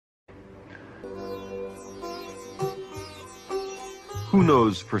Who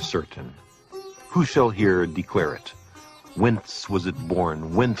knows for certain? Who shall here declare it? Whence was it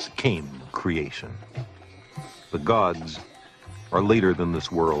born? Whence came creation? The gods are later than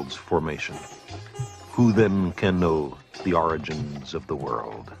this world's formation. Who then can know the origins of the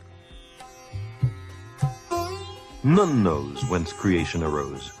world? None knows whence creation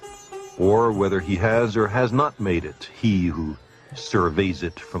arose, or whether he has or has not made it, he who surveys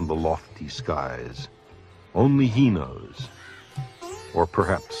it from the lofty skies. Only he knows, or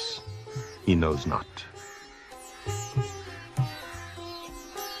perhaps he knows not.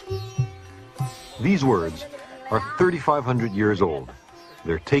 These words are 3,500 years old.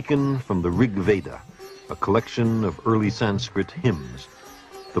 They're taken from the Rig Veda, a collection of early Sanskrit hymns.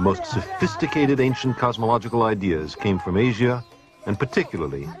 The most sophisticated ancient cosmological ideas came from Asia, and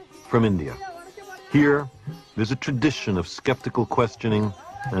particularly from India. Here, there's a tradition of skeptical questioning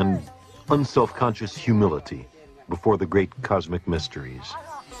and unself-conscious humility before the great cosmic mysteries.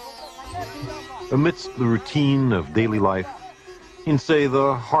 Amidst the routine of daily life, in, say,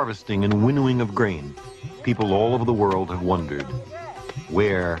 the harvesting and winnowing of grain, people all over the world have wondered,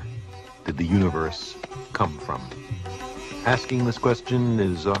 where did the universe come from? Asking this question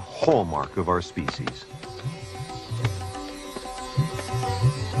is a hallmark of our species.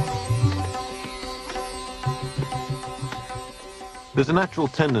 There's a natural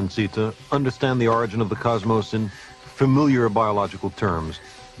tendency to understand the origin of the cosmos in familiar biological terms,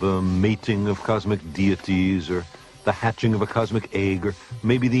 the mating of cosmic deities, or the hatching of a cosmic egg, or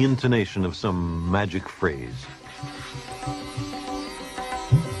maybe the intonation of some magic phrase.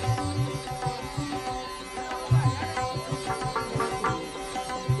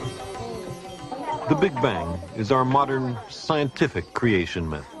 The Big Bang is our modern scientific creation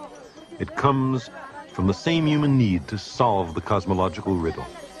myth. It comes from the same human need to solve the cosmological riddle.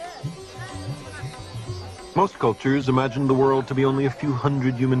 Most cultures imagined the world to be only a few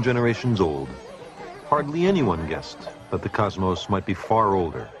hundred human generations old. Hardly anyone guessed that the cosmos might be far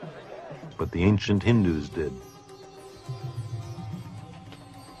older, but the ancient Hindus did.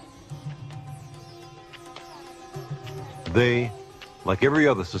 They, like every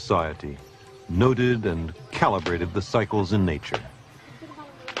other society, noted and calibrated the cycles in nature.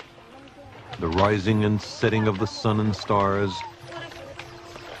 The rising and setting of the sun and stars,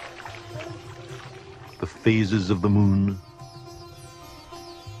 the phases of the moon,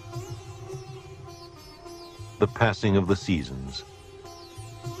 the passing of the seasons.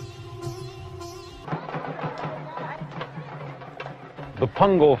 The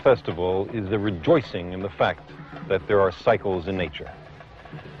Pongal festival is a rejoicing in the fact that there are cycles in nature.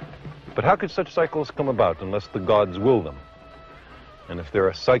 But how could such cycles come about unless the gods will them? And if there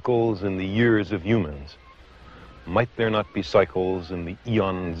are cycles in the years of humans, might there not be cycles in the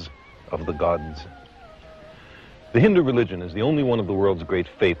eons of the gods? The Hindu religion is the only one of the world's great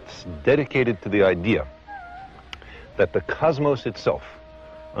faiths dedicated to the idea that the cosmos itself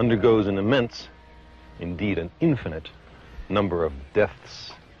undergoes an immense, indeed an infinite, number of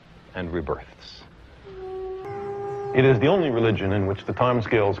deaths and rebirths. It is the only religion in which the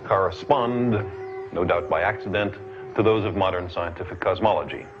timescales correspond, no doubt by accident, to those of modern scientific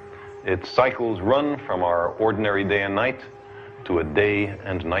cosmology. Its cycles run from our ordinary day and night to a day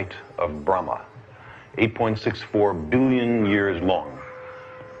and night of Brahma, 8.64 billion years long,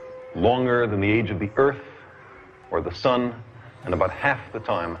 longer than the age of the Earth or the Sun, and about half the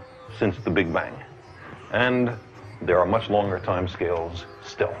time since the Big Bang. And there are much longer time scales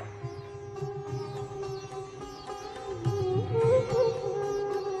still.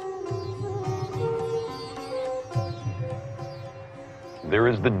 There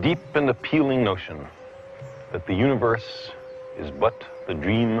is the deep and appealing notion that the universe is but the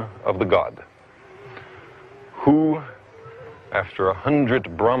dream of the God, who, after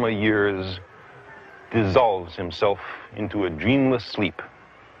 100 Brahma years, dissolves himself into a dreamless sleep,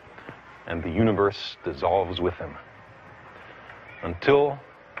 and the universe dissolves with him, until,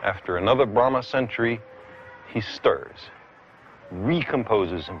 after another Brahma century, he stirs,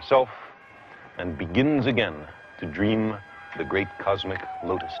 recomposes himself, and begins again to dream the great cosmic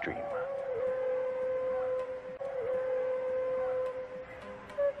lotus dream.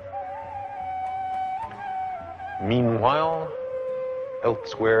 Meanwhile,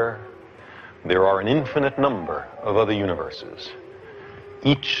 elsewhere, there are an infinite number of other universes,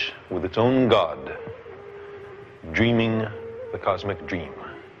 each with its own god, dreaming the cosmic dream.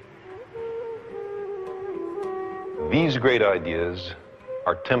 These great ideas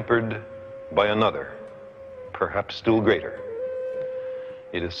are tempered by another, perhaps still greater.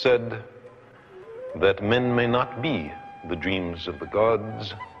 It is said that men may not be the dreams of the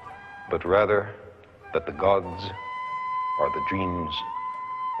gods, but rather that the gods are the dreams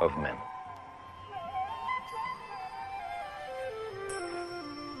of men.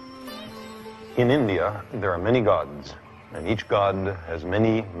 In India, there are many gods, and each god has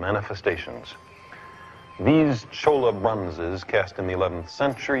many manifestations. These Chola bronzes cast in the 11th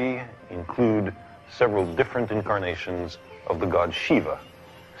century include several different incarnations of the god Shiva,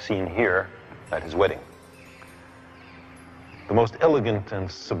 seen here at his wedding. The most elegant and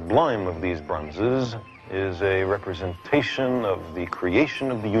sublime of these bronzes is a representation of the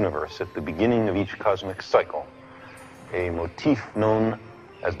creation of the universe at the beginning of each cosmic cycle, a motif known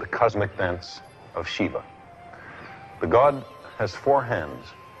as the cosmic dance of Shiva. The god has 4 hands.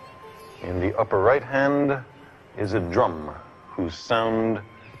 In the upper right hand is a drum whose sound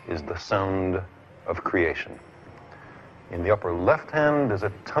is the sound of creation. In the upper left hand is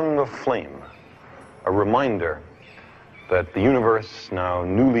a tongue of flame, a reminder that the universe, now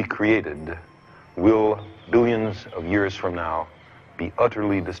newly created, will, billions of years from now, be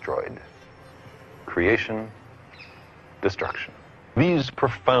utterly destroyed. Creation, destruction. These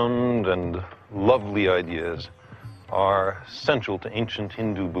profound and lovely ideas are central to ancient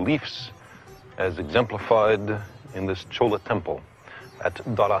Hindu beliefs, as exemplified in this Chola temple at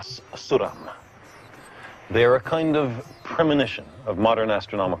Dharasuram. They are a kind of premonition of modern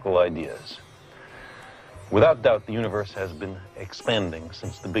astronomical ideas. Without doubt, the universe has been expanding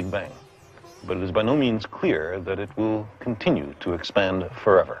since the Big Bang, but it is by no means clear that it will continue to expand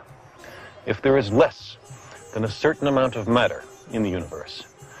forever. If there is less than a certain amount of matter in the universe,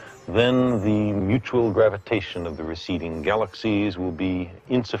 then the mutual gravitation of the receding galaxies will be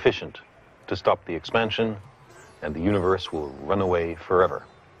insufficient to stop the expansion, and the universe will run away forever.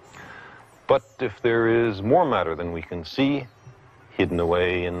 But if there is more matter than we can see, hidden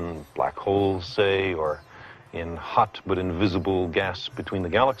away in black holes, say, or in hot but invisible gas between the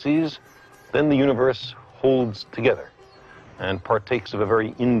galaxies, then the universe holds together and partakes of a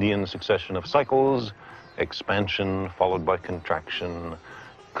very Indian succession of cycles: expansion followed by contraction,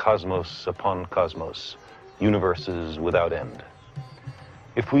 cosmos upon cosmos, universes without end.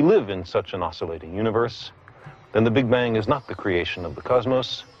 If we live in such an oscillating universe, then the Big Bang is not the creation of the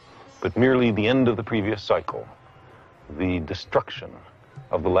cosmos, but merely the end of the previous cycle, the destruction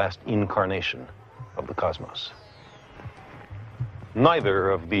of the last incarnation of the cosmos. Neither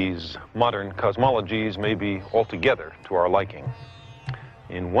of these modern cosmologies may be altogether to our liking.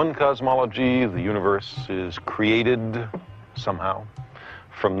 In one cosmology, the universe is created somehow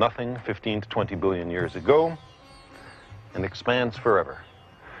from nothing 15 to 20 billion years ago and expands forever,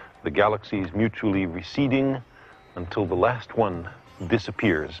 the galaxies mutually receding until the last one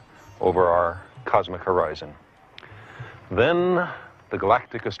disappears over our cosmic horizon. Then the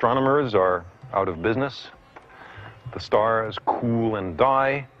galactic astronomers are out of business. The stars cool and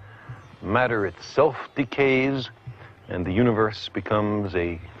die, matter itself decays, and the universe becomes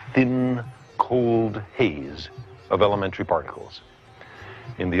a thin, cold haze of elementary particles.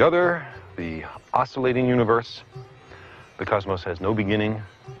 In the other, the oscillating universe, the cosmos has no beginning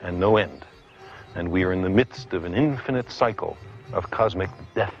and no end, and we are in the midst of an infinite cycle of cosmic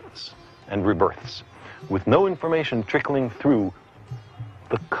deaths and rebirths, with no information trickling through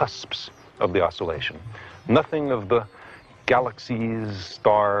the cusps of the oscillation. Nothing of the galaxies,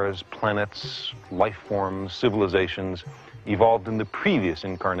 stars, planets, life forms, civilizations evolved in the previous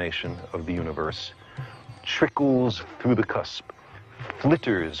incarnation of the universe trickles through the cusp,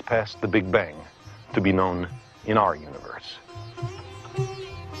 flitters past the Big Bang to be known in our universe.